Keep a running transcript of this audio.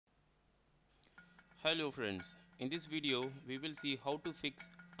Hello friends, in this video we will see how to fix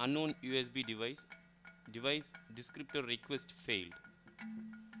unknown USB device descriptor request failed.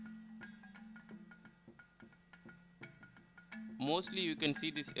 Mostly you can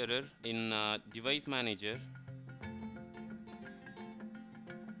see this error in device manager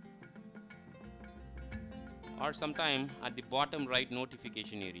or sometime at the bottom right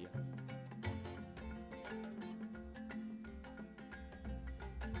notification area.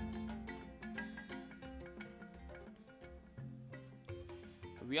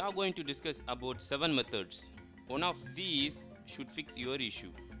 We are going to discuss about 7 methods. One of these should fix your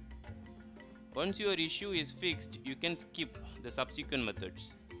issue. Once your issue is fixed, you can skip the subsequent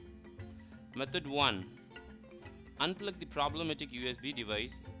methods. Method 1. Unplug the problematic USB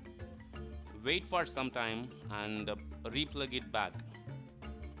device, wait for some time and replug it back.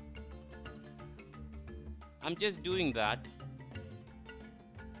 I'm just doing that.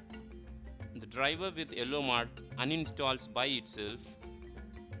 The driver with yellow mark uninstalls by itself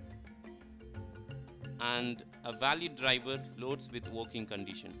and a valid driver loads with working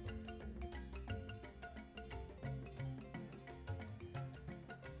condition.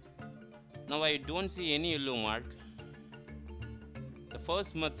 Now I don't see any yellow mark. The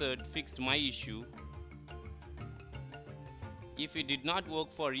first method fixed my issue. If it did not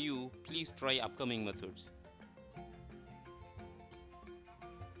work for you, please try upcoming methods.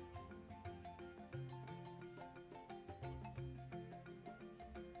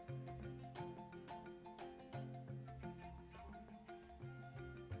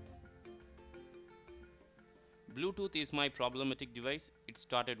 Bluetooth is my problematic device. It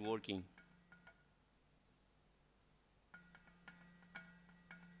started working.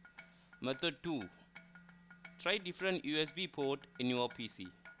 Method 2. Try different USB port in your PC.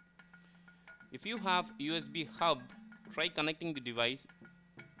 If you have USB hub, try connecting the device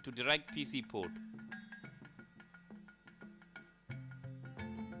to direct PC port.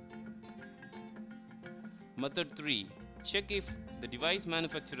 Method 3. Check if the device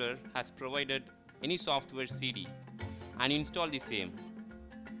manufacturer has provided any software CD and install the same.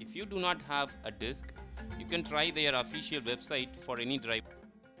 If you do not have a disk, you can try their official website for any drive.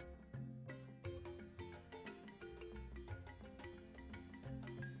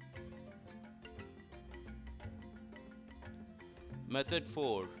 Method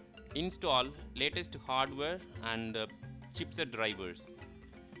 4. Install latest hardware and chipset drivers.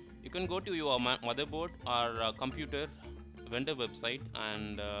 You can go to your motherboard or computer vendor website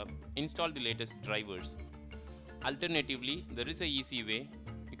and install the latest drivers. Alternatively, there is an easy way.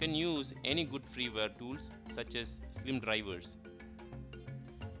 You can use any good freeware tools such as Slim drivers.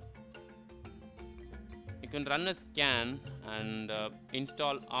 You can run a scan and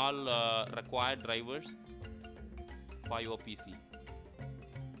install all required drivers for your PC.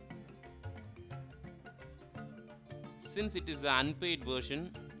 Since it is the unpaid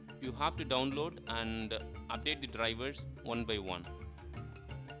version, you have to download and update the drivers one by one.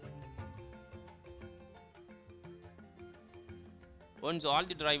 Once all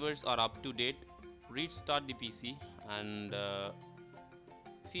the drivers are up to date, restart the PC and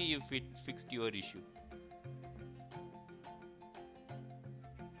see if it fixed your issue.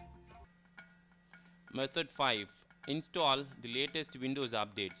 Method 5. Install the latest Windows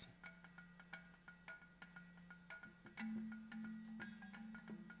updates.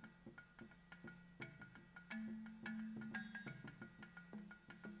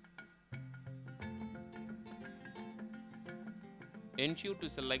 Ensure to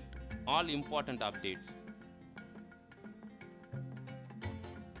select all important updates.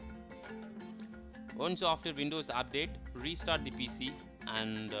 Once after Windows update, restart the PC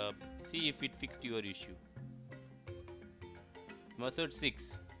and see if it fixed your issue. Method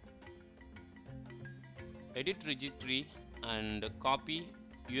 6. Edit registry and copy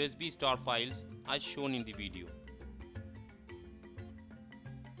USB star files as shown in the video.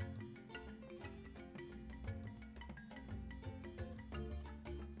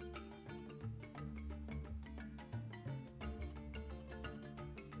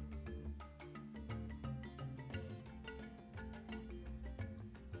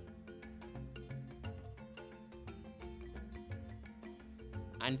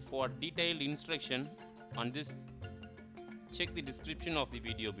 And for detailed instruction on this, check the description of the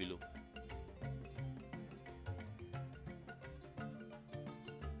video below.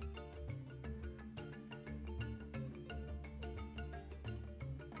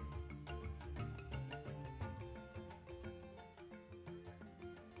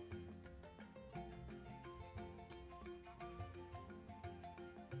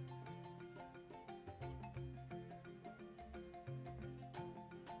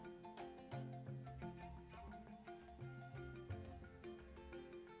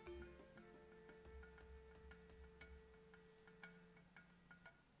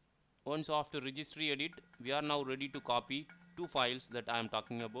 Once after registry edit, we are now ready to copy two files that I am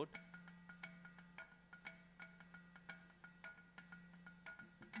talking about.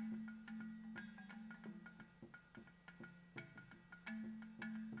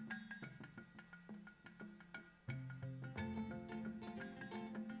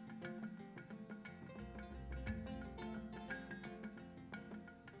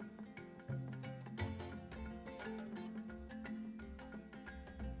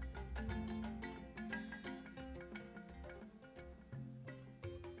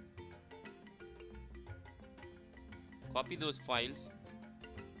 Copy those files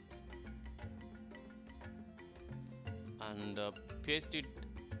and paste it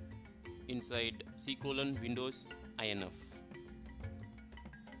inside C:\Windows INF.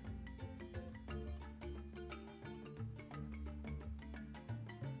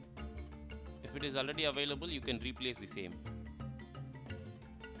 If it is already available, you can replace the same.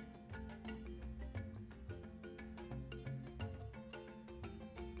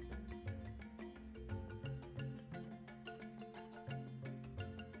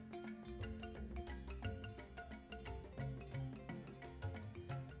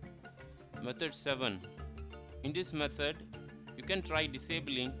 Method 7. In this method, you can try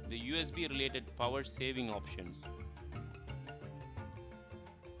disabling the USB related power saving options.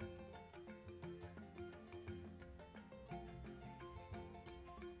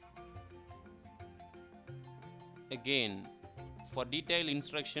 Again, for detailed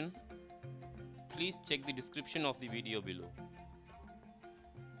instruction, please check the description of the video below.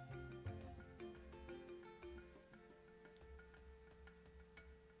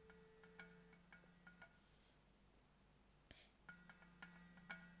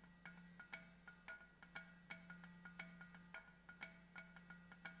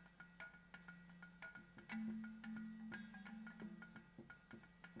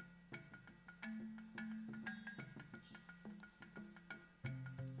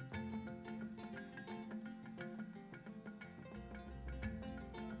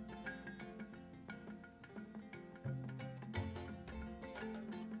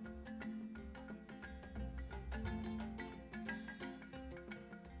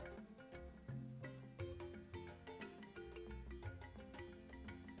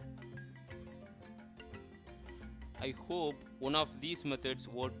 I hope one of these methods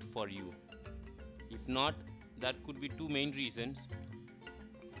worked for you. If not, there could be two main reasons.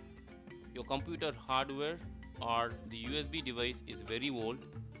 Your computer hardware or the USB device is very old,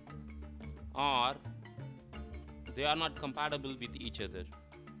 or they are not compatible with each other.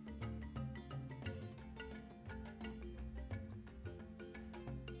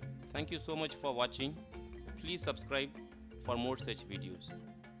 Thank you so much for watching. Please subscribe for more such videos.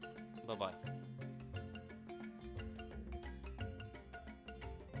 Bye bye.